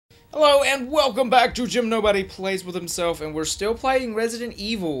Hello and welcome back to Jim Nobody Plays With Himself, and we're still playing Resident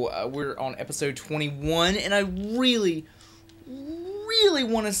Evil. We're on episode 21, and I really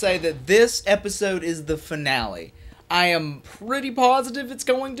want to say that this episode is the finale. I am pretty positive it's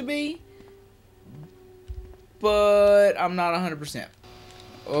going to be, but I'm not 100%.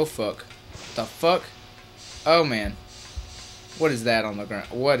 Oh fuck. The fuck? Oh man. What is that on the ground?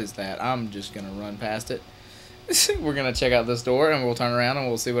 What is that? I'm just gonna run past it. We're gonna check out this door and we'll turn around and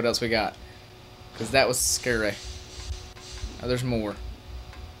we'll see what else we got. Because that was scary. Oh, there's more.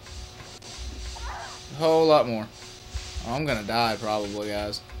 A whole lot more. Oh, I'm gonna die probably,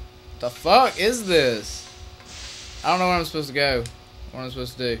 guys. What the fuck is this? I don't know where I'm supposed to go. What am I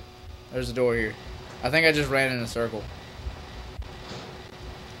supposed to do? There's a door here. I think I just ran in a circle.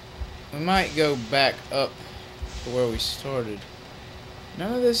 We might go back up to where we started.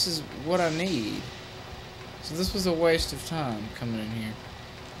 None of this is what I need. So this was a waste of time coming in here.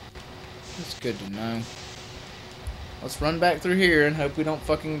 That's good to know. Let's run back through here and hope we don't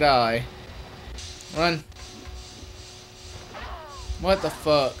fucking die. Run. What the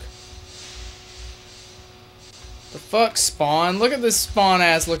fuck? The fuck, Spawn? Look at this Spawn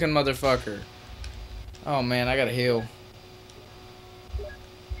ass looking motherfucker. Oh man, I gotta heal.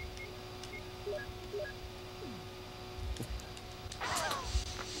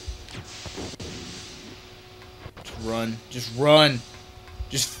 Run. Just run.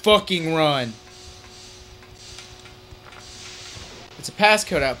 Just fucking run. It's a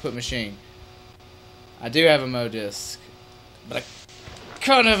passcode output machine. I do have a Mo disc, but I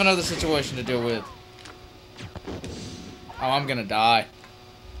kind of have another situation to deal with. Oh, I'm gonna die.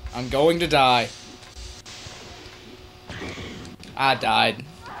 I'm going to die. I died.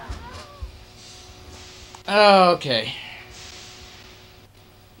 Okay.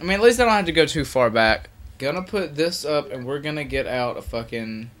 I mean, at least I don't have to go too far back. Gonna put this up and we're gonna get out a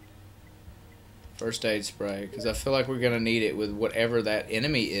fucking first aid spray because I feel like we're gonna need it with whatever that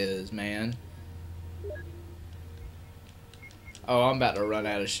enemy is, man. Oh, I'm about to run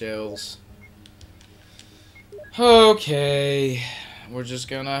out of shells. Okay, we're just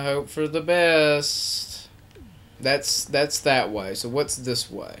gonna hope for the best. That's that way. So what's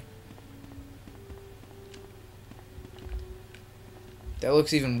this way? That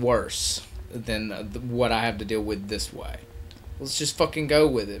looks even worse than what I have to deal with this way. Let's just fucking go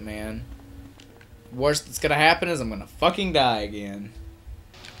with it, man. Worst that's gonna happen is I'm gonna fucking die again.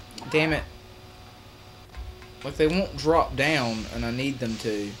 Damn it. Like they won't drop down and I need them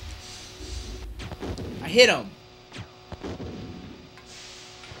to. I hit them.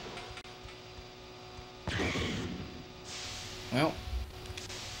 Well,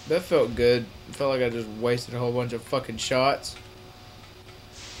 that felt good. It felt like I just wasted a whole bunch of fucking shots.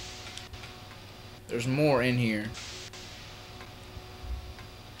 There's more in here.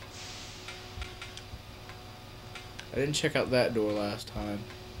 I didn't check out that door last time.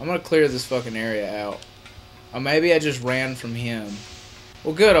 I'm gonna clear this fucking area out. Or maybe I just ran from him.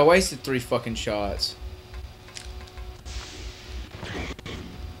 Well, good. I wasted 3 fucking shots.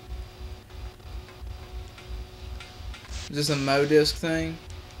 Is this a Mo disc thing?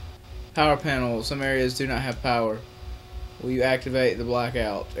 Power panel. Some areas do not have power. Will you activate the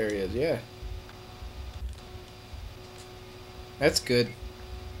blackout areas? Yeah. That's good.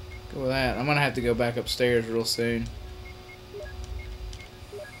 Go with that. I'm gonna have to go back upstairs real soon.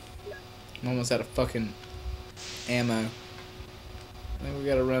 I'm almost out of fucking ammo. I think we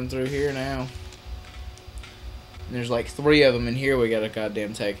gotta run through here now. And there's like 3 of them in here we gotta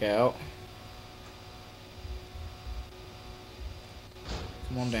goddamn take out.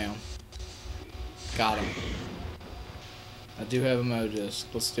 Come on down. Got him. I do have a Mo disc.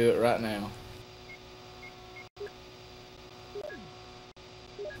 Let's do it right now.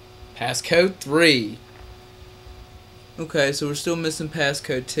 Passcode 3. Okay, so we're still missing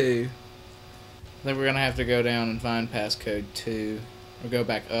passcode 2. I think we're gonna have to go down and find passcode 2. Or go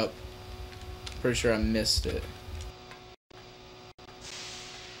back up. Pretty sure I missed it.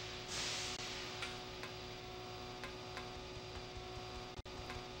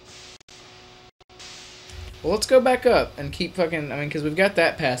 Well, let's go back up and keep fucking... I mean, because we've got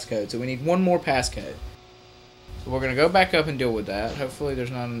that passcode, so we need one more passcode. So we're gonna go back up and deal with that. Hopefully there's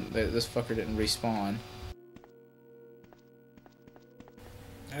not... this fucker didn't respawn.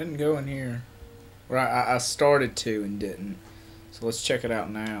 I didn't go in here. Or I started to and didn't. So let's check it out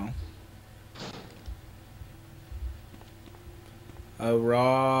now. Oh,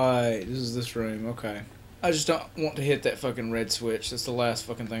 right. This is this room. Okay. I just don't want to hit that fucking red switch. That's the last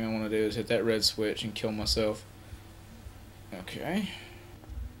fucking thing I want to do is hit that red switch and kill myself. Okay.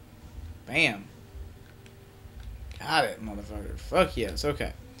 Bam. Got it, motherfucker. Fuck yes.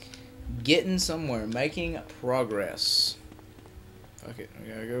 Okay. Getting somewhere. Making progress. Fuck it. We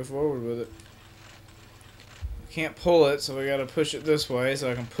gotta go forward with it. We can't pull it, so we gotta push it this way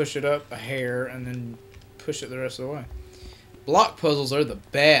so I can push it up a hair and then push it the rest of the way. Block puzzles are the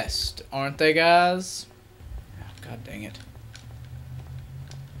best, aren't they, guys? Oh, God dang it.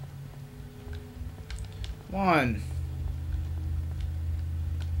 Come on.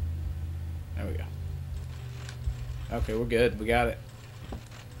 There we go. Okay, we're good. We got it.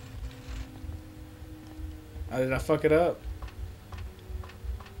 Oh, did I fuck it up?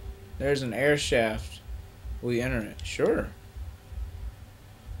 There's an air shaft. Will you enter it? Sure.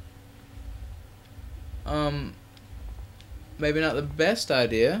 Maybe not the best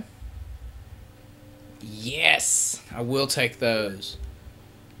idea. Yes! I will take those.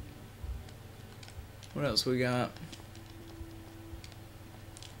 What else we got?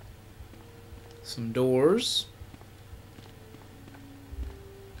 Some doors.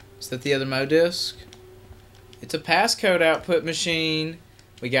 Is that the other Mo disc? It's a passcode output machine.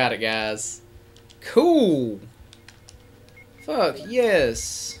 We got it, guys. Cool. Fuck,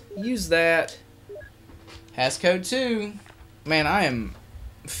 yes. Use that. Passcode 2. Man, I am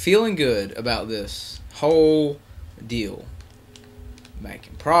feeling good about this whole deal.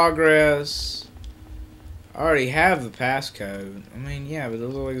 Making progress. I already have the passcode. I mean, yeah, but it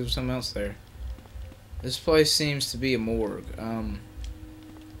looks like there's something else there. This place seems to be a morgue.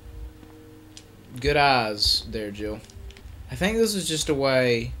 Good eyes there, Jill. I think this is just a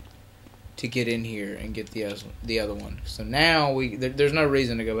way to get in here and get the other one. So now there's no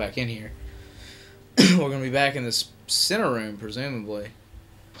reason to go back in here. We're gonna be back in this center room, presumably.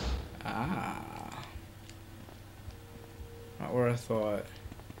 Ah, not where I thought.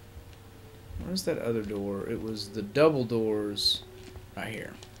 Where's that other door? It was the double doors right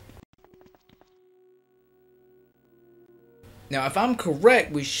here. Now, if I'm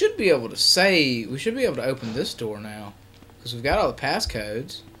correct, we should be able to open this door now. Because we've got all the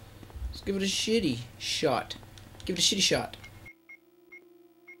passcodes. Let's give it a shitty shot. Give it a shitty shot.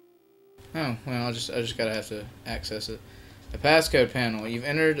 Oh, well, I just gotta have to access it. The passcode panel. You've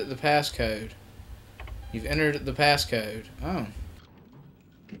entered the passcode. You've entered the passcode. Oh.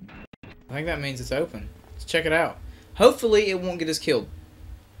 I think that means it's open. Let's check it out. Hopefully it won't get us killed.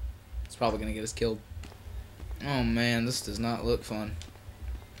 It's probably gonna get us killed. Oh man, this does not look fun.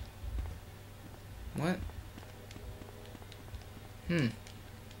 What?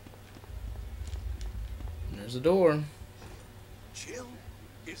 There's a door. Jill?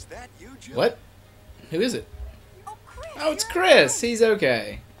 Is that you, Jill? What? Who is it? Oh, Chris! Oh, it's Chris. He's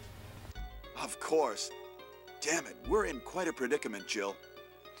okay. Of course. Damn it, we're in quite a predicament, Jill.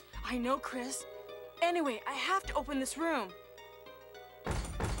 I know, Chris. Anyway, I have to open this room.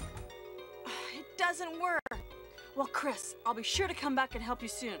 It doesn't work. Well, Chris, I'll be sure to come back and help you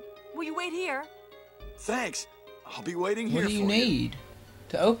soon. Will you wait here? Thanks. I'll be waiting here What for do you. you need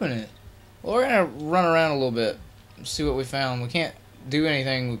to open it? Well, we're gonna run around a little bit and see what we found. We can't do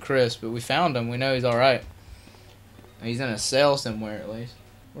anything with Chris, but we found him. We know he's alright. He's in a cell somewhere, at least.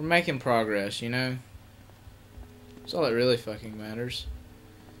 We're making progress, you know? That's all that really fucking matters.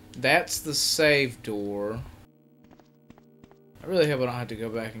 That's the save door. I really hope I don't have to go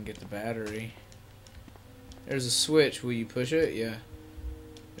back and get the battery. There's a switch. Will you push it? Yeah.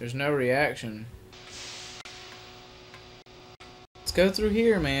 There's no reaction. Let's go through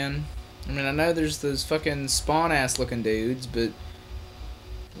here, man. I mean, I know there's those fucking spawn-ass looking dudes, but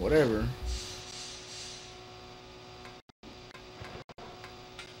whatever.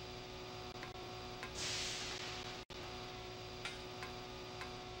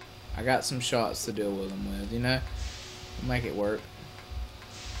 I got some shots to deal with them with, you know? Make it work.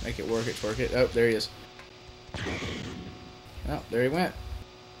 Make it work, it's work it. Oh, there he is. Oh, there he went.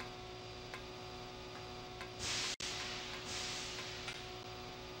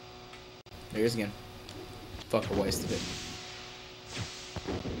 There he is again. Fuck, I wasted it.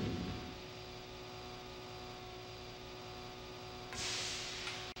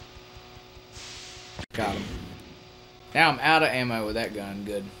 Got him. Now I'm out of ammo with that gun.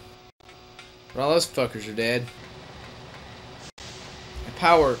 Good. But all those fuckers are dead. A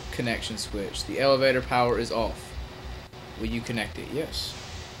power connection switch. The elevator power is off. Will you connect it? Yes.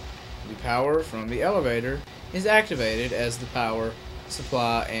 The power from the elevator is activated as the power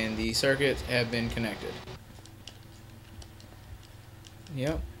supply and the circuits have been connected.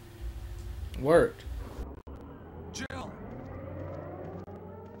 Yep. Worked. Jill!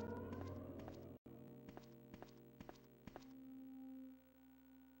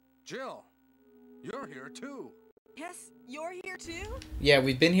 Jill, you're here too. Yes, you're here too? Yeah,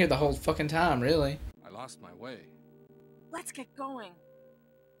 we've been here the whole fucking time, really. I lost my way. Let's get going.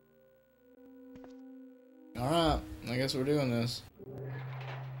 Alright, I guess we're doing this.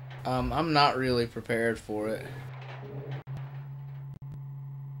 I'm not really prepared for it.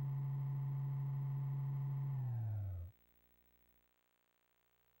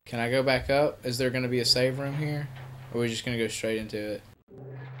 Can I go back up? Is there going to be a save room here? Or are we just going to go straight into it?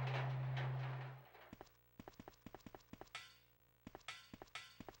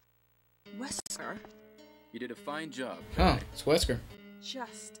 Wesker? You did a fine job. Huh, it's Wesker.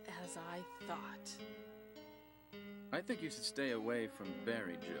 Just as I thought. I think you should stay away from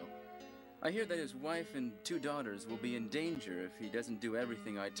Barry, Jill. I hear that his wife and 2 daughters will be in danger if he doesn't do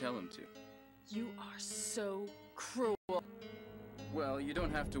everything I tell him to. You are so cruel. Well, you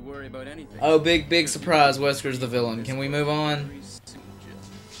don't have to worry about anything. Oh, big surprise. Wesker's the villain. Can we move on?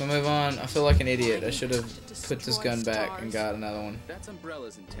 Can we move on? I feel like an idiot. I should have put this gun back and got another one. That's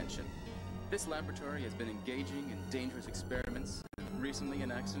Umbrella's intention. This laboratory has been engaging in dangerous experiments, and recently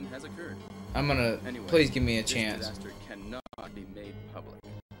an accident has occurred. I'm gonna... Anyway, please give me a this chance. disaster cannot be made public.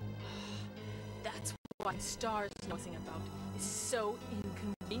 That's what Stars knowing about is so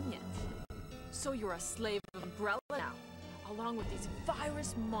inconvenient. So you're a slave of Umbrella now, along with these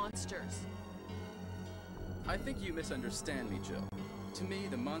virus monsters. I think you misunderstand me, Jill. To me,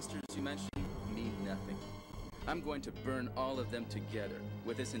 the monsters you mentioned mean nothing. I'm going to burn all of them together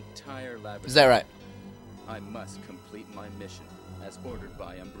with this entire laboratory. Is that right? I must complete my mission, as ordered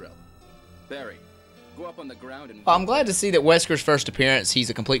by Umbrella. Barry, go up on the ground and... I'm glad to see that Wesker's first appearance,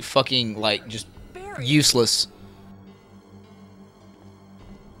 he's a complete fucking, like, just Barry. useless.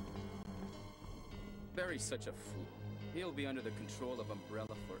 Barry's such a fool. He'll be under the control of Umbrella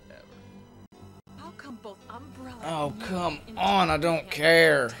forever. How come both Umbrella Oh, and you come intend on, I to don't him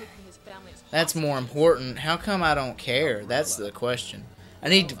care. taking his family as That's more hostages? important. How come I don't care? That's the question. I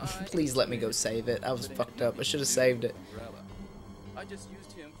need to... Please let me go save it. I was fucked up. I should have saved it. Umbrella. I just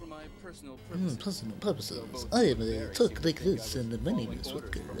used him for my personal Personal purposes. I am talk like this, and my name is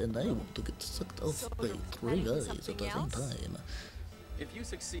Whitaker, and I want to get sucked off by 3 guys at the same time. If you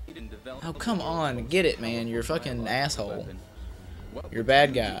succeed in developing... Oh, come on. Get it, man. You're a fucking biological asshole. weapon, what You're a would bad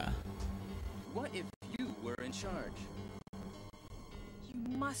you guy. do? What if you were in charge?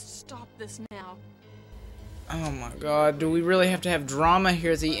 You must stop this now. Oh my god. Do we really have to have drama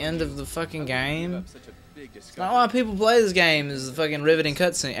here at the end of the fucking game? Such a big Not a lot of people play this game. This is a fucking riveting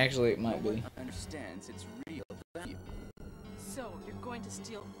cutscene. Actually, it might be. Understands its real value. So you're going to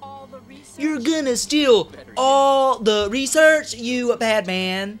steal all the research? You're gonna steal all the research, you bad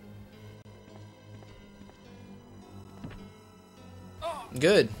man.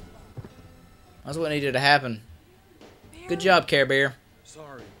 Good. That's what needed to happen. Barry, Good job, Care Bear.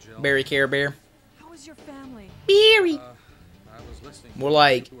 Sorry, Jill. Barry Care Bear. How is your family? Barry. I was listening. More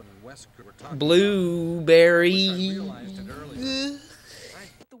like to you and Wesker were talking Blueberry. about it. I realized it earlier.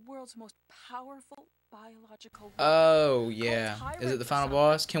 The world's most powerful biological Oh, yeah. Is it the final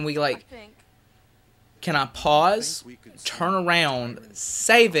boss? Can we, like, I think. can I pause, turn around,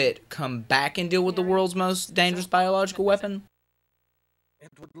 save it, come back and deal with the world's most dangerous biological weapon? It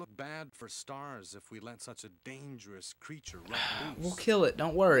would look bad for Stars if we let such a dangerous creature run loose. We'll kill it.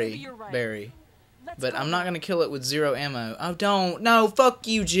 Don't worry, Maybe you're right. Barry. Let's But go I'm not now. going to kill it with 0 ammo. Oh, don't. No, fuck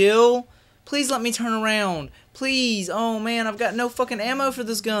you, Jill. Please let me turn around. Please. Oh, man, I've got no fucking ammo for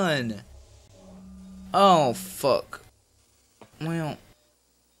this gun. Oh, fuck. Well.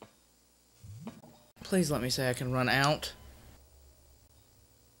 Please let me say I can run out.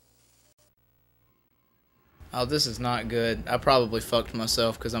 Oh, this is not good. I probably fucked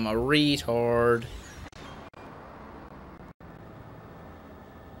myself because I'm a retard.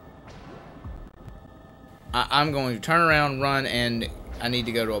 I'm going to turn around, run, and I need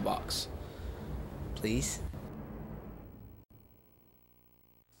to go to a box. Please?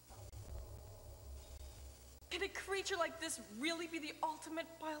 Can a creature like this really be the ultimate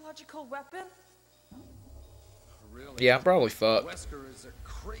biological weapon? Really? Yeah, I'm probably fucked. Wesker is a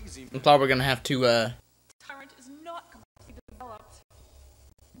crazy I'm man. probably going to have to Tyrant is not completely developed.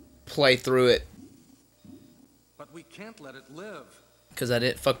 play through it But we can't let it live. because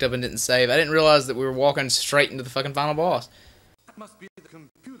I fucked up and didn't save. I didn't realize that we were walking straight into the fucking final boss. That must be the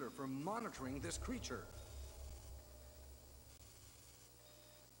computer for monitoring this creature.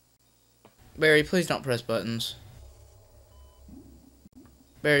 Barry, please don't press buttons.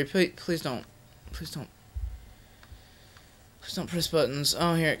 Barry, please don't. Please don't. Please don't press buttons.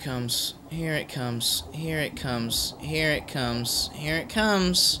 Oh, here it comes. Here it comes. Here it comes. Here it comes. Here it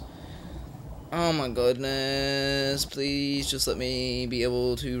comes. Oh my goodness. Please just let me be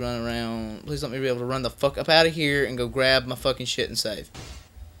able to run around. Please let me be able to run the fuck up out of here and go grab my fucking shit and save.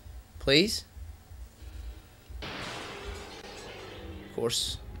 Please? Of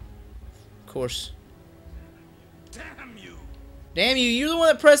course. Of course. Damn you, you're the one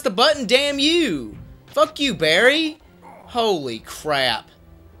that pressed the button, damn you! Fuck you, Barry! Holy crap.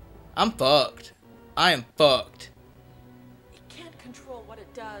 I'm fucked. I am fucked. It can't control what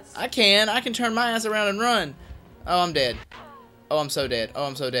it does. I can turn my ass around and run. Oh, I'm dead. Oh, I'm so dead. Oh,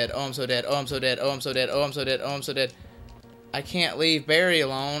 I'm so dead. Oh, I'm so dead. Oh, I'm so dead. Oh, I'm so dead. Oh, I'm so dead. Oh, I'm so dead. I can't leave Barry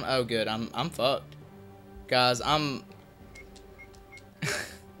alone. Oh, good. I'm fucked. Guys, I'm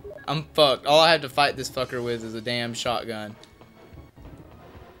fucked. All I have to fight this fucker with is a damn shotgun.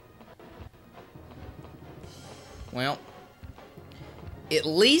 Well, at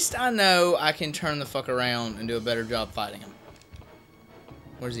least I know I can turn the fuck around and do a better job fighting him.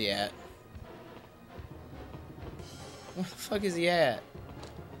 Where's he at? Where the fuck is he at?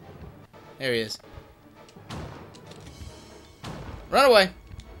 There he is. Run away.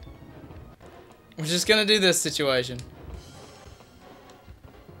 We're just gonna do this situation.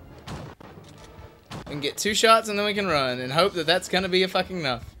 We can get 2 shots and then we can run and hope that that's gonna be a fucking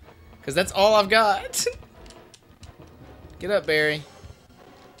enough. Because that's all I've got. Get up, Barry.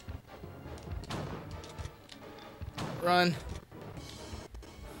 Run.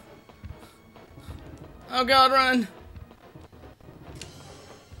 Oh god, run.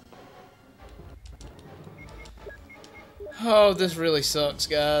 Oh, this really sucks,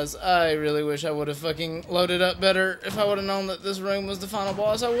 guys. I really wish I would have fucking loaded up better. If I would have known that this room was the final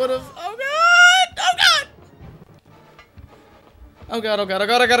boss, I would have. Oh god! Oh god! Oh god, oh god, oh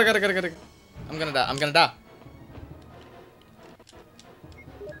god, oh god, oh god, oh god, oh god. I'm gonna die. I'm gonna die.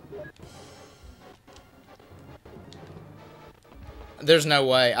 There's no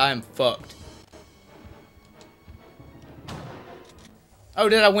way. I am fucked. Oh,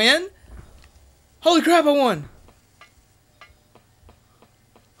 did I win? Holy crap, I won!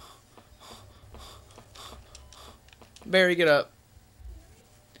 Barry, get up.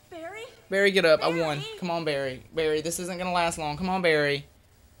 Barry? Barry, get up. Barry? I won. Come on, Barry. Barry, this isn't gonna last long. Come on, Barry.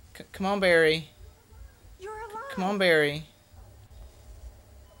 Come on, Barry. You're alive. Come on, Barry.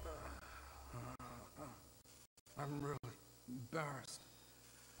 I'm really embarrassed.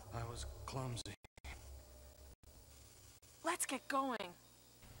 I was clumsy. Let's get going.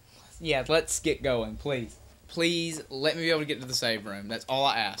 Yeah, let's get going, please. Please, let me be able to get to the save room. That's all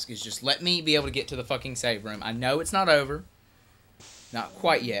I ask, is just let me be able to get to the fucking save room. I know it's not over. Not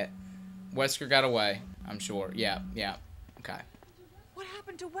quite yet. Wesker got away, I'm sure. Yeah, okay. What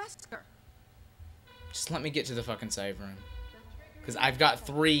happened to Wesker? Just let me get to the fucking save room. Because I've got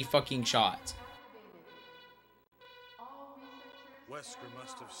 3 fucking shots. Wesker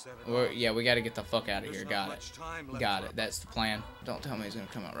must have set it Yeah, we gotta get the fuck out of here. There's not Got much it. time left Got for it. That's the plan. Don't tell me he's gonna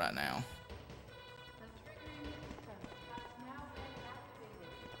come out right now.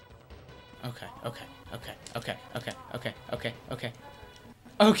 Okay.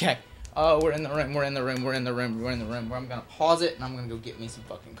 Oh, we're in the room. I'm gonna pause it and I'm gonna go get me some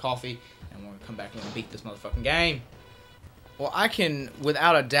fucking coffee and we're gonna come back and beat this motherfucking game. Well, I can,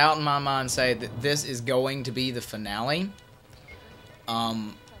 without a doubt in my mind, say that this is going to be the finale.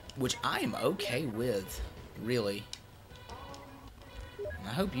 Which I am okay with, really. And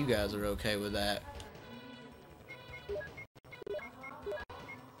I hope you guys are okay with that.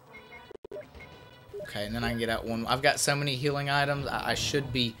 Okay, and then I can get out one. I've got so many healing items, I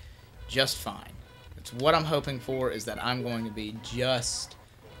should be just fine. It's what I'm hoping for, is that I'm going to be just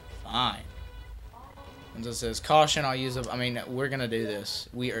fine. And it says, caution, I'll use a, I mean, we're going to do this.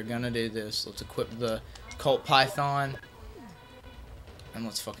 We are going to do this. Let's equip the Cult Python. And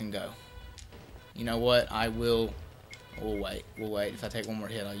let's fucking go. You know what? We'll wait. If I take one more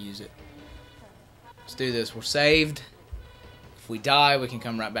hit, I'll use it. Let's do this. We're saved. If we die, we can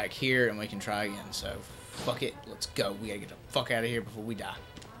come right back here and we can try again. So, fuck it. Let's go. We gotta get the fuck out of here before we die.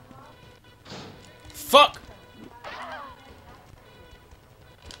 Fuck!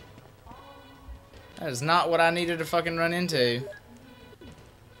 That is not what I needed to fucking run into.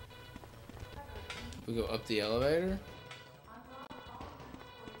 We go up the elevator?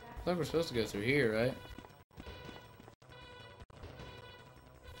 I thought we're supposed to go through here, right?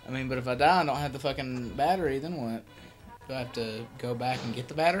 I mean, but if I die and don't have the fucking battery, then what? Do I have to go back and get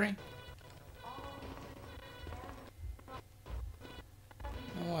the battery?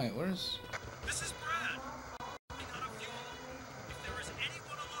 Oh, wait, where's... This is Brad. Running out of fuel. If there is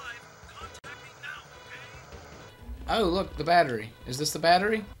anyone alive, contact me now, okay? Oh, look, the battery. Is this the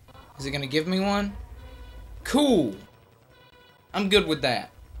battery? Is it gonna give me one? Cool! I'm good with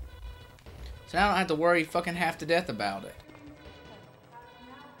that. So now I don't have to worry fucking half to death about it.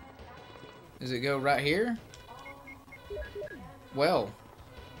 Does it go right here? Well.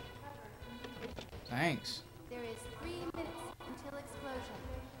 Thanks. There is 3 minutes until explosion.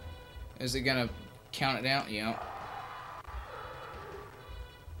 Is it gonna count it down? Yeah.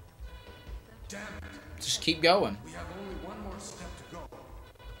 Damn it. Just keep going. We have only one more step to go.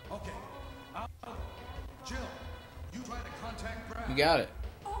 Okay. Jill, you try to contact Brad. You got it.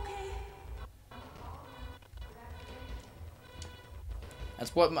 Okay.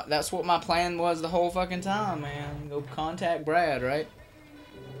 That's what my plan was the whole fucking time, man. Go contact Brad, right?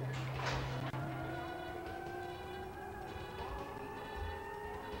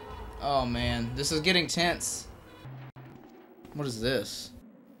 Oh man, this is getting tense. What is this?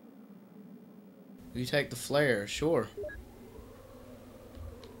 You take the flare, sure.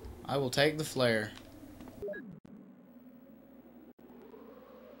 I will take the flare.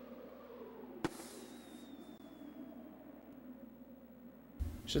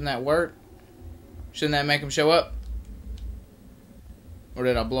 Shouldn't that work? Shouldn't that make him show up? Or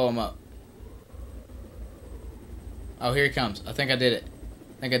did I blow him up? Oh, here he comes. I think I did it.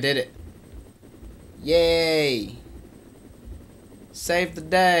 I think I did it. Yay! Save the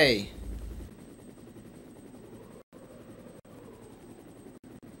day.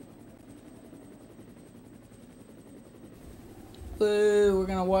 Woo, we're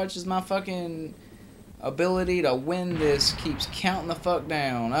gonna watch as my fucking ability to win this keeps counting the fuck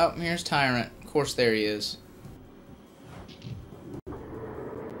down. Oh, here's Tyrant. Of course, there he is.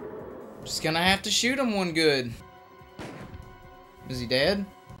 Just gonna have to shoot him one good. Is he dead?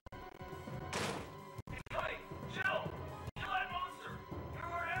 Hey, Jill! Kill that monster! You're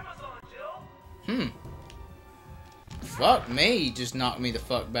our Amazon, Jill! Fuck me. You just knocked me the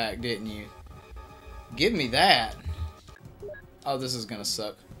fuck back, didn't you? Give me that. Oh, this is gonna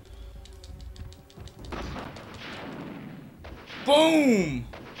suck. Boom!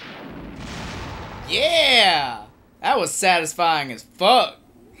 Yeah! That was satisfying as fuck.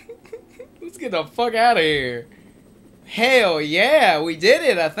 Let's get the fuck out of here. Hell yeah, we did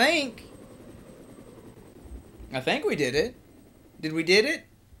it, I think. I think we did it. Did we did it?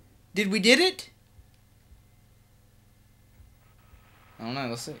 Did we did it? I don't know,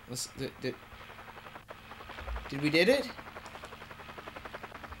 let's see. Did we did it?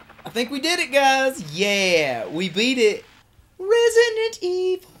 I think we did it, guys. Yeah, we beat it. Resident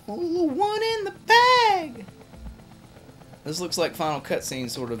Evil, one in the bag. This looks like final cutscene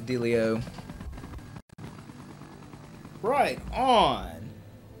sort of dealio. Right on.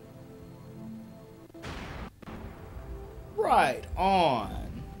 Right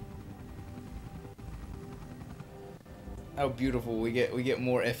on. How beautiful. We get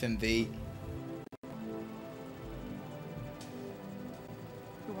more FMV.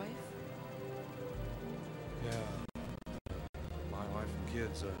 Your wife? Yeah. My wife and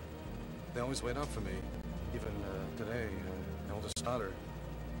kids, they always wait up for me. Even today, eldest daughter.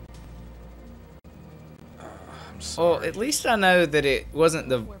 I'm sorry. Well, at least I know that it wasn't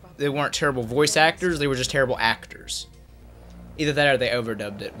they weren't terrible voice actors, they were just terrible actors. Either that or they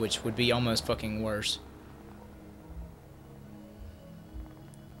overdubbed it, which would be almost fucking worse.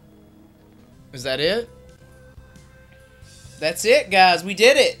 Is that it? That's it, guys. We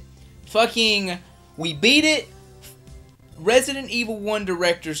did it. Fucking, we beat it. Resident Evil 1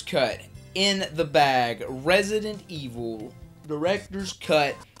 Director's Cut in the bag. Resident Evil Director's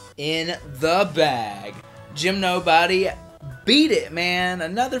Cut in the bag. Jim Nobody beat it, man.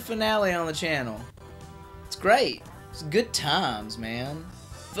 Another finale on the channel. It's great. It's good times, man.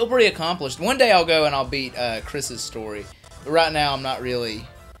 Feel pretty accomplished. One day I'll go and I'll beat Chris's story. But right now I'm not really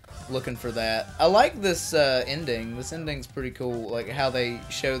looking for that. I like this ending. This ending's pretty cool. Like how they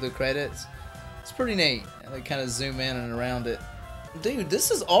show the credits. It's pretty neat. They kind of zoom in and around it. Dude, this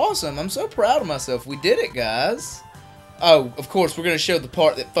is awesome. I'm so proud of myself. We did it, guys. Oh, of course, we're going to show the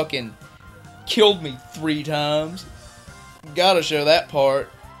part that fucking killed me 3 times. Gotta show that part.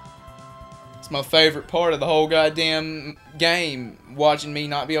 It's my favorite part of the whole goddamn game. Watching me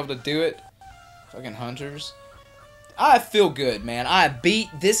not be able to do it. Fucking hunters. I feel good, man. I beat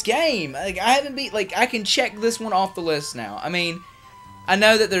this game. Like, I haven't beat... Like, I can check this one off the list now. I mean, I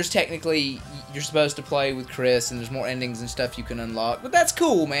know that there's technically... You're supposed to play with Chris, and there's more endings and stuff you can unlock. But that's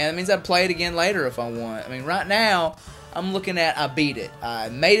cool, man. It means I'd play it again later if I want. I mean, right now, I'm looking at... I beat it. I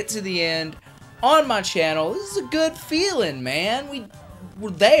made it to the end on my channel. This is a good feeling, man. We're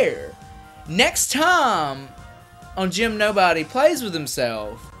there. Next time on Jim Nobody Plays With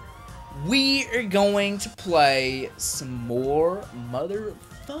Himself... We are going to play some more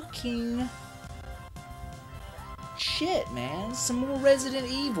motherfucking shit, man. Some more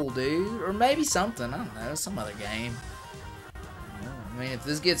Resident Evil, dude. Or maybe something. I don't know. Some other game. I mean, if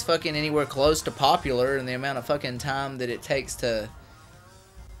this gets fucking anywhere close to popular and the amount of fucking time that it takes to,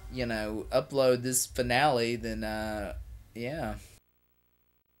 you know, upload this finale, then, yeah.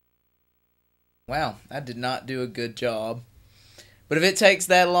 Wow, I did not do a good job. But if it takes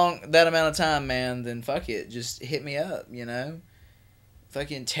that amount of time, man, then fuck it. Just hit me up, you know?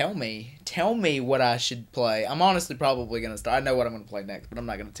 Fucking tell me what I should play. I'm honestly probably going to start. I know what I'm going to play next, but I'm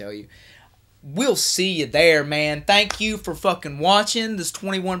not going to tell you. We'll see you there, man. Thank you for fucking watching this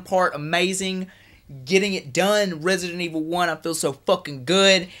 21-part amazing getting it done Resident Evil 1. I feel so fucking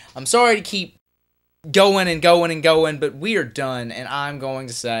good. I'm sorry to keep going and going and going, but we are done, and I'm going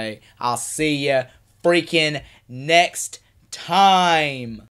to say I'll see you freaking next time.